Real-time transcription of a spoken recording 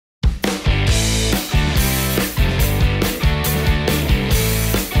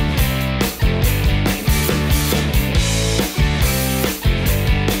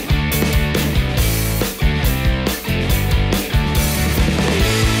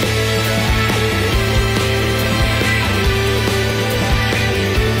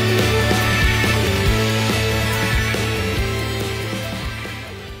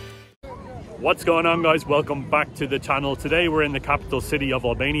What's going on, guys? Welcome back to the channel. Today we're in the capital city of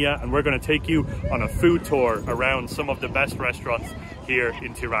Albania and we're going to take you on a food tour around some of the best restaurants here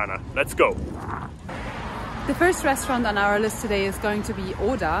in Tirana. Let's go. The first restaurant on our list today is going to be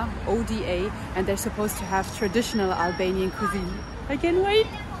Oda, O-D-A, and they're supposed to have traditional Albanian cuisine. I can't wait.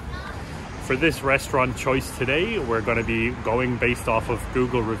 For this restaurant choice today, we're going to be going based off of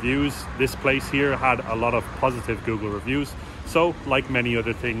Google reviews. This place here had a lot of positive Google reviews. So, like many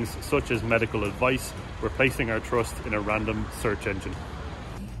other things, such as medical advice, we're placing our trust in a random search engine.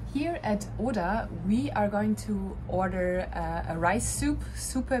 Here at Oda, we are going to order a rice soup,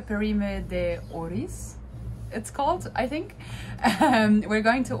 Supe Perime de Oris, it's called, I think. We're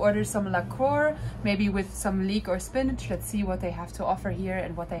going to order some lacroix, maybe with some leek or spinach. Let's see what they have to offer here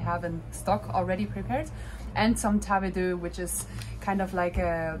and what they have in stock already prepared. And some tabedu, which is kind of like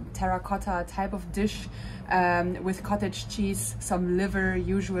a terracotta type of dish with cottage cheese, some liver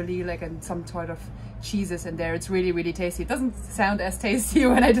usually, like, and some sort of cheeses in there. It's really, really tasty. It doesn't sound as tasty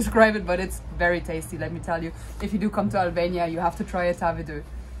when I describe it, but it's very tasty, let me tell you. If you do come to Albania, you have to try a tabedu.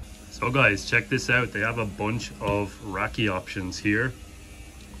 So guys, check this out. They have a bunch of raki options here.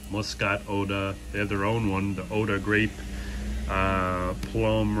 Muscat Oda, they have their own one, the Oda grape,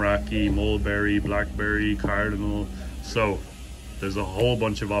 plum raki, mulberry, blackberry, cardinal. So there's a whole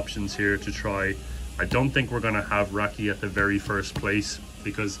bunch of options here to try. I don't think we're gonna have raki at the very first place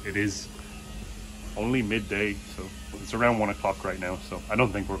because it is only midday, so it's around 1 o'clock right now. So I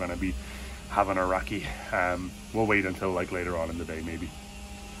don't think we're gonna be having a raki. We'll wait until like later on in the day maybe.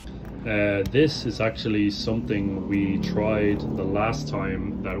 This is actually something we tried the last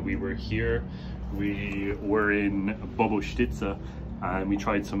time that we were here. We were in Bobostica and we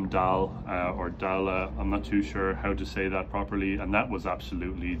tried some dal or dala. I'm not too sure how to say that properly, and that was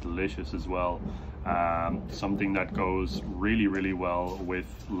absolutely delicious as well. Something that goes really, really well with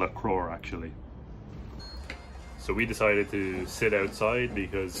lacroix actually. So we decided to sit outside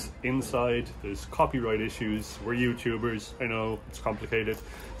because inside there's copyright issues. We're YouTubers, I know it's complicated.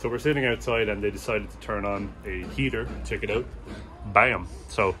 So we're sitting outside and they decided to turn on a heater. Check it out. Bam.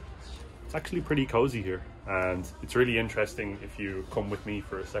 So it's actually pretty cozy here. And it's really interesting if you come with me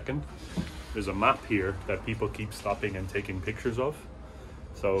for a second. There's a map here that people keep stopping and taking pictures of.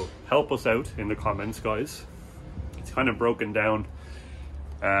 So help us out in the comments, guys. It's kind of broken down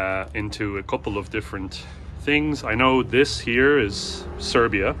into a couple of different things. I know this here is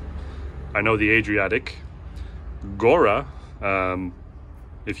Serbia. I know the Adriatic. Gora,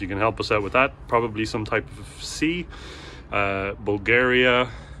 if you can help us out with that, probably some type of sea. Bulgaria,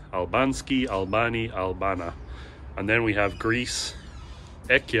 Albanski, Albani, Albana. And then we have Greece,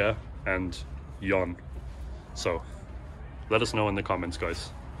 Ekia, and Yon. So let us know in the comments, guys.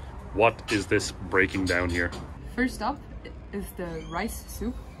 What is this breaking down here? First up is the rice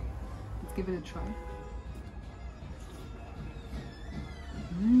soup. Let's give it a try.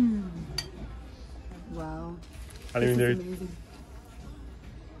 Wow, this is amazing.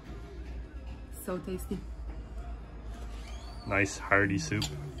 So tasty. Nice hearty soup.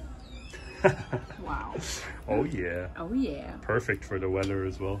 Wow. Oh yeah. Oh yeah. Perfect for the weather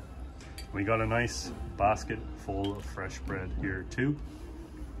as well. We got a nice basket full of fresh bread here too.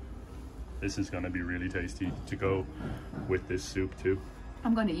 This is gonna be really tasty to go with this soup too.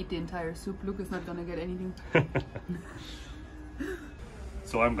 I'm gonna eat the entire soup. Luke is not gonna get anything.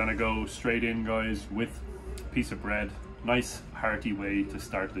 So I'm gonna go straight in, guys, with a piece of bread. Nice hearty way to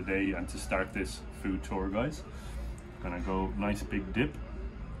start the day and to start this food tour, guys. Gonna go nice big dip.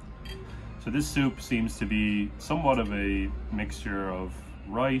 So this soup seems to be somewhat of a mixture of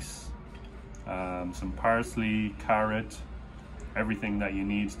rice, some parsley, carrot, everything that you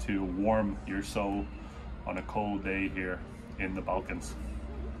need to warm your soul on a cold day here in the Balkans.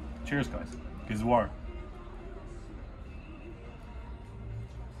 Cheers, guys. Gizwar.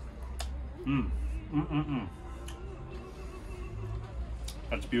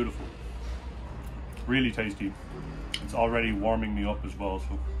 That's beautiful. Really tasty. It's already warming me up as well,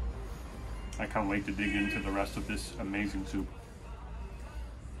 so I can't wait to dig into the rest of this amazing soup.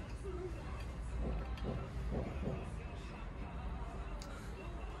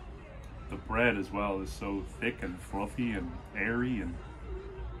 The bread as well is so thick and fluffy and airy, and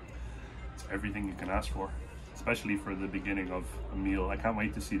it's everything you can ask for, especially for the beginning of a meal. I can't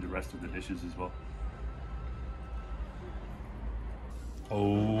wait to see the rest of the dishes as well.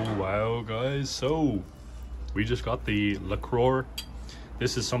 Oh wow, guys, so we just got the lacroix.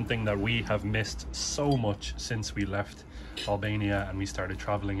 This is something that we have missed so much since we left Albania and we started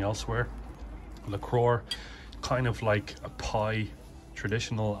traveling elsewhere. Lacroix, kind of like a pie,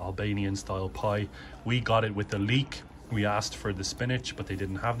 traditional Albanian style pie. We got it with the leek We asked for the spinach, but they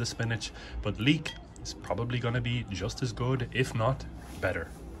didn't have the spinach. But leek is probably going to be just as good, if not better.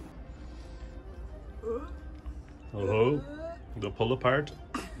 Oh, the pull apart.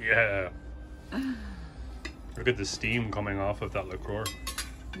 Yeah. Look at the steam coming off of that liqueur.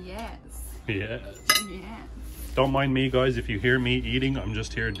 Yes. Yes. Yes. Don't mind me, guys, if you hear me eating. I'm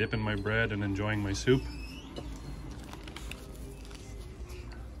just here dipping my bread and enjoying my soup.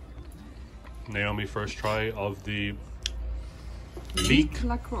 Naomi, first try of the leek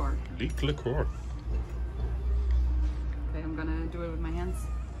liqueur. Leek liqueur. Okay, I'm gonna do it with my hands.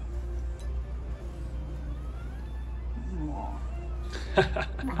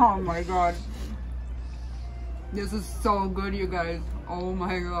 Oh my god. This is so good, you guys. Oh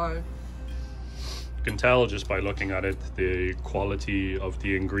my god. You can tell just by looking at it, the quality of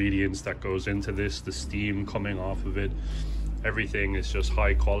the ingredients that goes into this, the steam coming off of it. Everything is just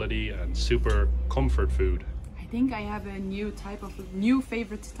high quality and super comfort food. I think I have a new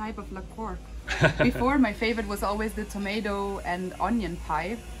favorite type of liqueur. Before, my favorite was always the tomato and onion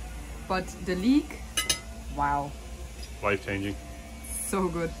pie, but the leek, wow. Life-changing. So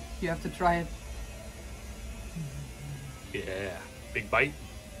good. You have to try it. Yeah, big bite.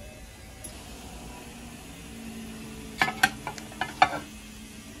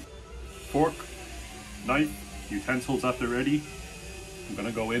 Fork, knife, utensils at the ready. I'm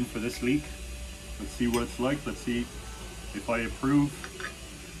gonna go in for this leek. Let's see what it's like. Let's see if I approve.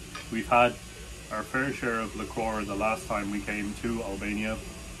 We've had our fair share of liqueur the last time we came to Albania.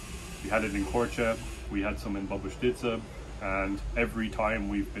 We had it in Hoxha, we had some in Boboshtica, and every time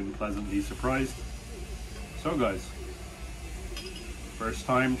we've been pleasantly surprised. So guys, first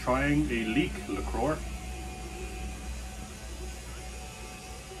time trying a leek liqueur.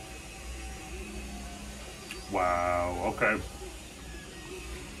 Wow, okay.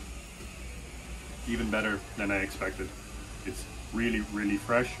 Even better than I expected. It's really, really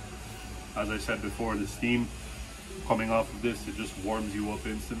fresh. As I said before, the steam coming off of this, it just warms you up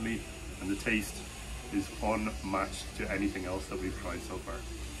instantly, and the taste is unmatched to anything else that we've tried so far.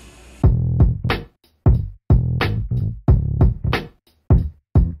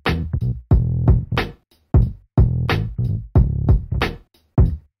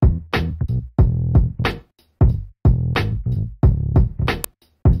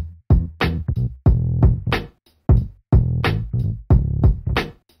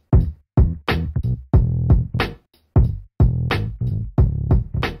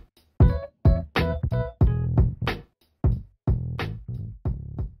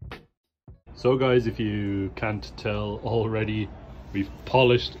 So guys, if you can't tell already, we've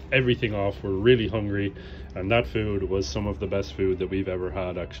polished everything off. We're really hungry, and that food was some of the best food that we've ever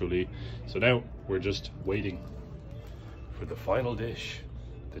had actually. So now we're just waiting for the final dish,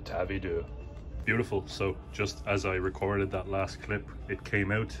 the tavidu. Beautiful. So just as I recorded that last clip, it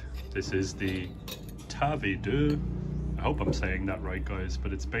came out. This is the tavidu. I hope I'm saying that right, guys,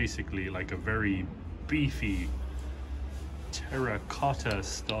 but it's basically like a very beefy terracotta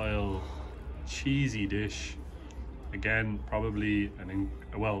style cheesy dish. Again, probably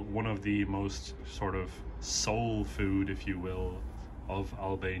one of the most sort of soul food, if you will, of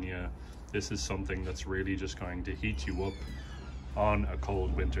Albania. This is something that's really just going to heat you up on a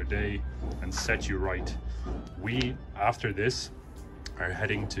cold winter day and set you right. We, after this, are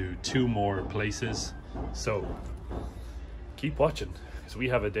heading to 2 more places, so keep watching, because we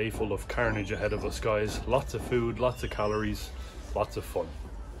have a day full of carnage ahead of us, guys. Lots of food, lots of calories, lots of fun.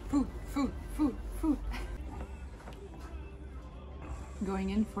 Food, food, food, food.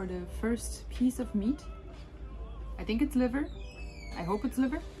 Going in for the first piece of meat. I think it's liver. I hope it's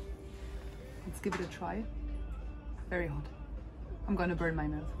liver. Let's give it a try. Very hot. I'm gonna burn my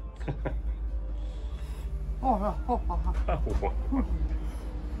mouth.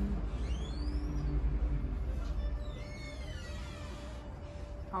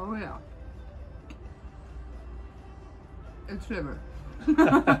 Oh yeah. It's liver.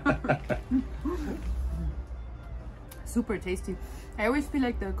 Super tasty. I always feel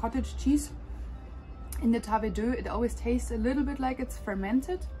like the cottage cheese in the tavidu, it always tastes a little bit like it's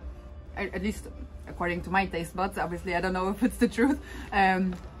fermented, at least according to my taste buds. Obviously I don't know if it's the truth,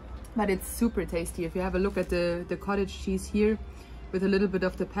 but it's super tasty. If you have a look at the cottage cheese here with a little bit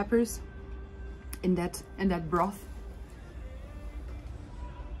of the peppers in that broth.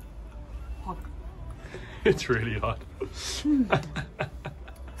 Hot. It's really hot.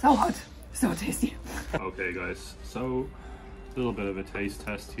 So hot, so tasty. Okay guys, so a little bit of a taste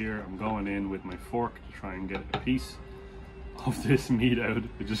test here. I'm going in with my fork to try and get a piece of this meat out.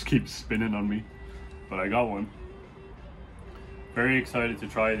 It just keeps spinning on me, but I got one. Very excited to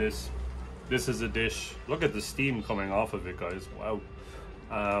try this. This is a dish, look at the steam coming off of it, guys, wow.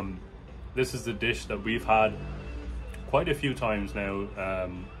 This is the dish that we've had quite a few times now.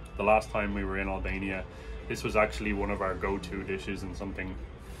 The last time we were in Albania, this was actually one of our go-to dishes and something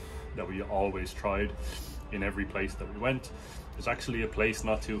that we always tried in every place that we went. There's actually a place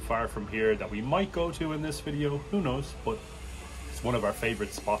not too far from here that we might go to in this video, who knows, but it's one of our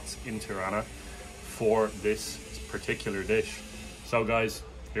favorite spots in Tirana for this particular dish. So guys,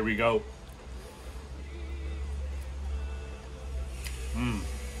 here we go.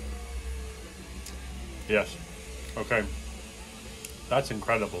 Yes, okay, that's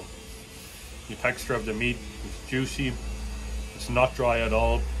incredible. The texture of the meat is juicy, it's not dry at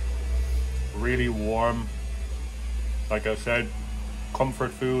all, really warm. Like I said,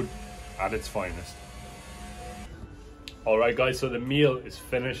 comfort food at its finest. All right guys, so the meal is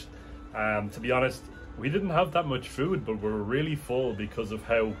finished. To be honest, we didn't have that much food, but we're really full because of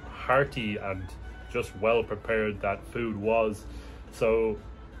how hearty and just well prepared that food was. So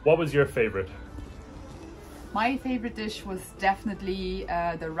what was your favorite? My favorite dish was definitely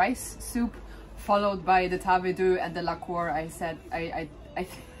the rice soup, followed by the tavedu and the liqueur. I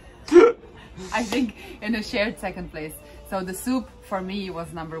think in a shared second place. So the soup for me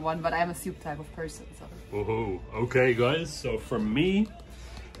was number one, but I'm a soup type of person. So. Oh, okay guys. So for me,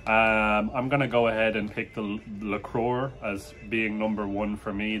 I'm gonna go ahead and pick the liqueur as being number one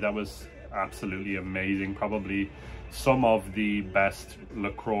for me. That was absolutely amazing. Probably some of the best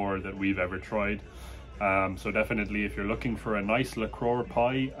liqueur that we've ever tried. So definitely if you're looking for a nice liqueur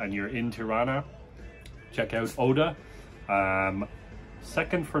pie and you're in Tirana, check out Oda.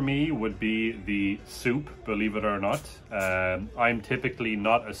 Second for me would be the soup, believe it or not. I'm typically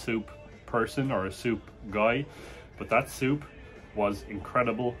not a soup person or a soup guy, but that soup was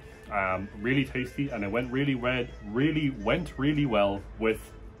incredible, really tasty, and it went really well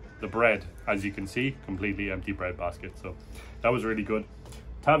with the bread. As you can see, completely empty bread basket, so that was really good.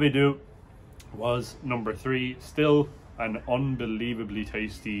 Tavedu was number three, still an unbelievably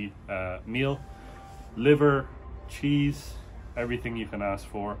tasty meal. Liver, cheese, everything you can ask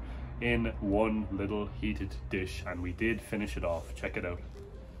for in one little heated dish, and we did finish it off. Check it out.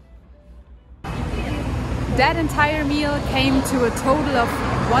 That entire meal came to a total of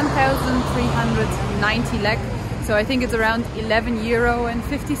 1,390 lek, so I think it's around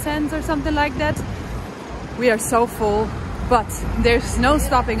 €11.50 or something like that. We are so full, but there's no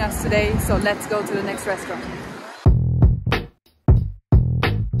stopping us today, so let's go to the next restaurant.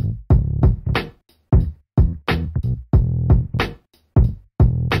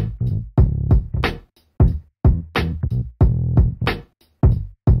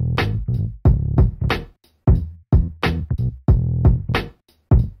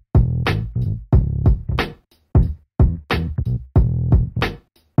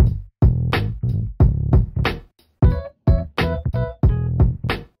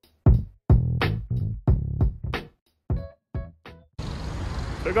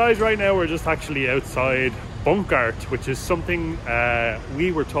 So guys, right now we're just actually outside Bon Tirana, which is something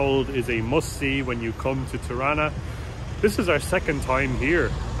we were told is a must-see when you come to Tirana. This is our second time here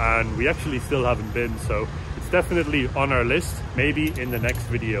and we actually still haven't been, so it's definitely on our list, maybe in the next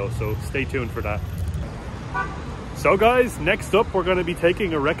video, so stay tuned for that. So guys, next up we're going to be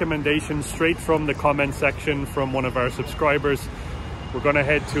taking a recommendation straight from the comment section from one of our subscribers. We're going to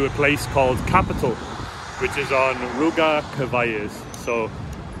head to a place called Capital, which is on Rruga, Kavaja. So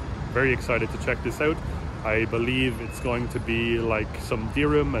very excited to check this out. I believe it's going to be like some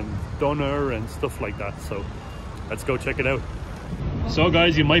dirham and doner and stuff like that, so let's go check it out. So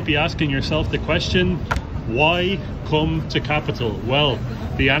guys, you might be asking yourself the question, why come to Capital? Well,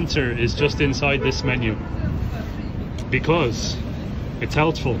 the answer is just inside this menu. Because it's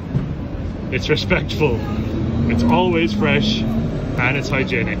healthful, it's respectful, it's always fresh, and it's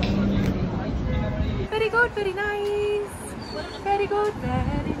hygienic. Very good, very nice. Very good,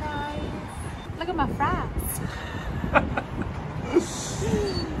 very nice. Look at my fries.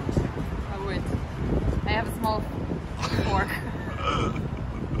 Oh wait, I have a small fork.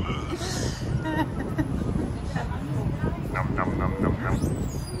 Nom nom nom nom nom.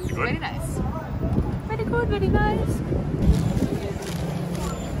 You good? Very nice. Very good, very nice.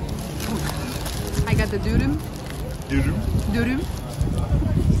 I got the durum. Durum.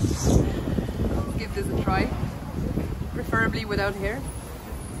 Let's give this a try. Preferably without hair.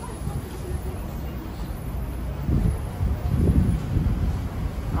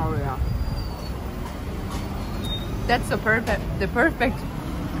 Oh yeah. That's the perfect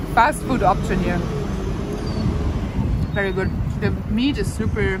fast food option here. Very good. The meat is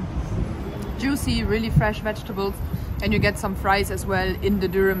super juicy, really fresh vegetables, and you get some fries as well in the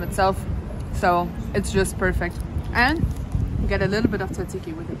durum itself. So it's just perfect. And get a little bit of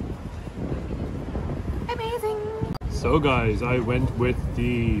tzatziki with it. Amazing! So guys, I went with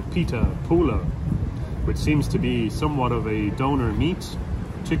the pita pula, which seems to be somewhat of a doner meat,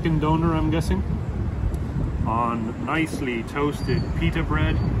 chicken doner I'm guessing, on nicely toasted pita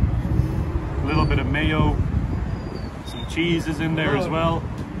bread, a little bit of mayo, some cheese is in there as well,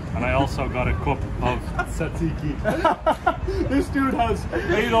 and I also got a cup of tzatziki. This dude has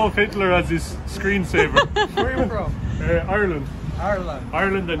Adolf Hitler as his screensaver. Where are you from? Ireland.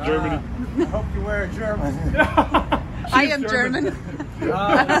 Ireland and Germany. I hope you wear a German. I am German.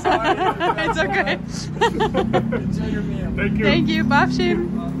 It's okay. Enjoy your meal. Thank you. Thank you, Bafshim.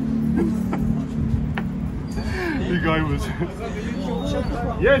 The guy was...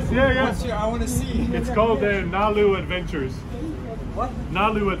 Yes, yeah. What's your, I want to see. It's called Nalu Adventures. What?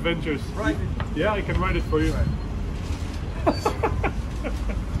 Nalu Adventures. Right. Yeah, I can write it for you.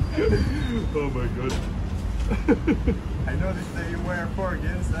 Oh my god. I noticed that you wear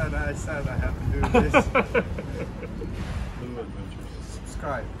forgets and I said I have to do this. Nalu Adventures.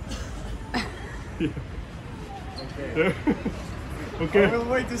 Subscribe. Yeah. Okay. Okay. I will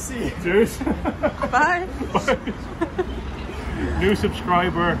wait to see. Cheers. Bye. New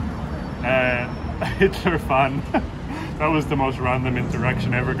subscriber, Hitler fan. That was the most random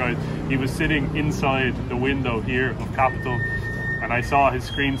interaction ever, guys. He was sitting inside the window here of Capital, and I saw his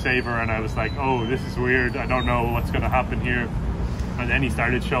screensaver and I was like, oh, this is weird. I don't know what's going to happen here. And then he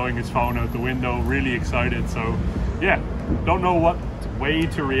started showing his phone out the window, really excited. So yeah, don't know what way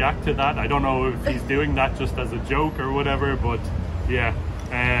to react to that. I don't know if he's doing that just as a joke or whatever, but yeah.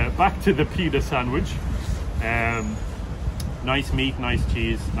 Back to the pita sandwich. Nice meat, nice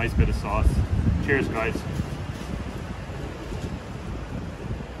cheese, nice bit of sauce. Cheers, guys.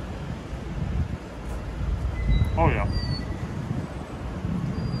 Oh yeah.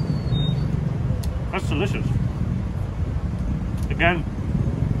 That's delicious. Again,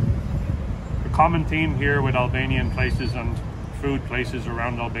 the common theme here with Albanian places and food places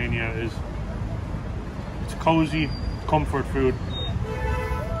around Albania is it's cozy, comfort food,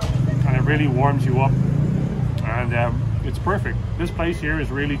 and it really warms you up, and it's perfect. This place here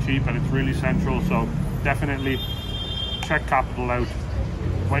is really cheap and it's really central, so definitely check Capital out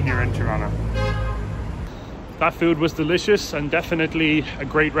when you're in Tirana. That food was delicious and definitely a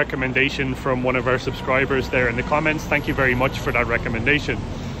great recommendation from one of our subscribers there in the comments. Thank you very much for that recommendation.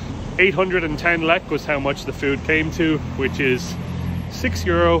 810 lek was how much the food came to, which is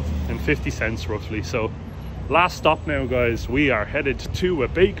 €6.50 roughly. So last stop now, guys. We are headed to a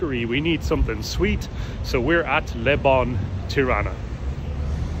bakery. We need something sweet, so we're at Bon Tirana.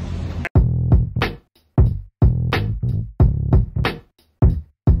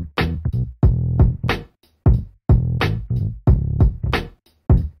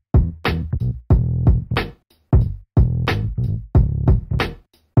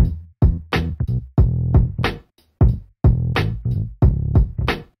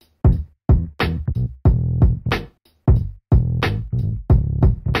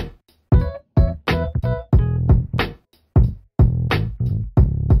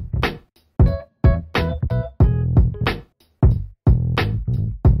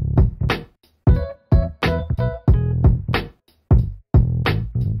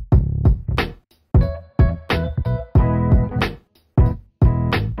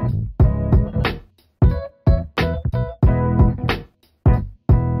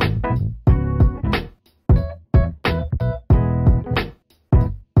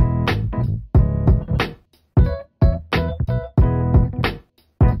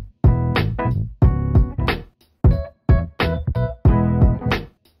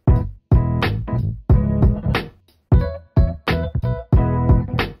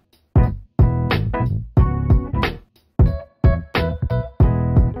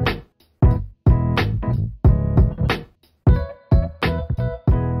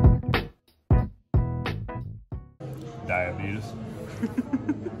 Diabetes.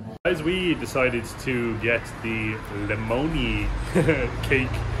 Guys, we decided to get the limoni cake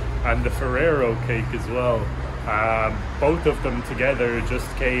and the Ferrero cake as well. Both of them together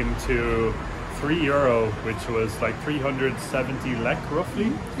just came to €3, which was like 370 lek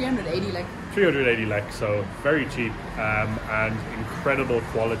roughly. 380 lek. 380 lek, so very cheap, and incredible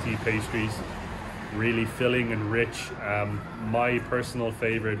quality pastries. Really filling and rich. My personal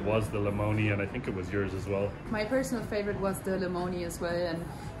favorite was the limoni, and I think it was yours as well. My personal favorite was the limoni as well, and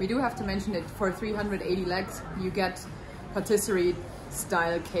we do have to mention it, for 380 lek you get patisserie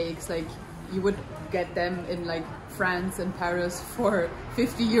style cakes. Like, you would get them in like France and Paris for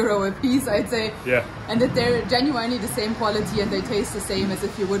 50 euro a piece, I'd say. Yeah. And that they're genuinely the same quality and they taste the same as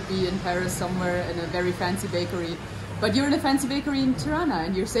if you would be in Paris somewhere in a very fancy bakery. But you're in a fancy bakery in Tirana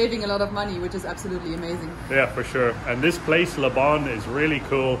and you're saving a lot of money, which is absolutely amazing. Yeah, for sure. And this place, Le Bon, is really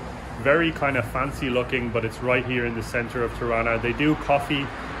cool. Very kind of fancy looking, but it's right here in the center of Tirana. They do coffee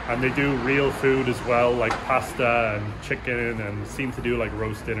and they do real food as well, like pasta and chicken, and seem to do like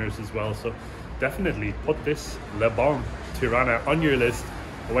roast dinners as well. So definitely put this Le Bon Tirana on your list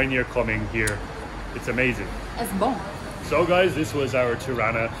when you're coming here. It's amazing. Es bon. So guys, this was our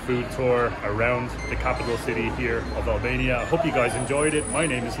Tirana food tour around the capital city here of Albania. I hope you guys enjoyed it. My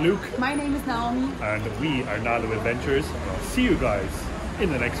name is Luke. My name is Naomi. And we are Nalu Adventures. And I'll see you guys in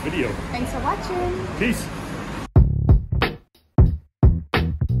the next video. Thanks for watching. Peace.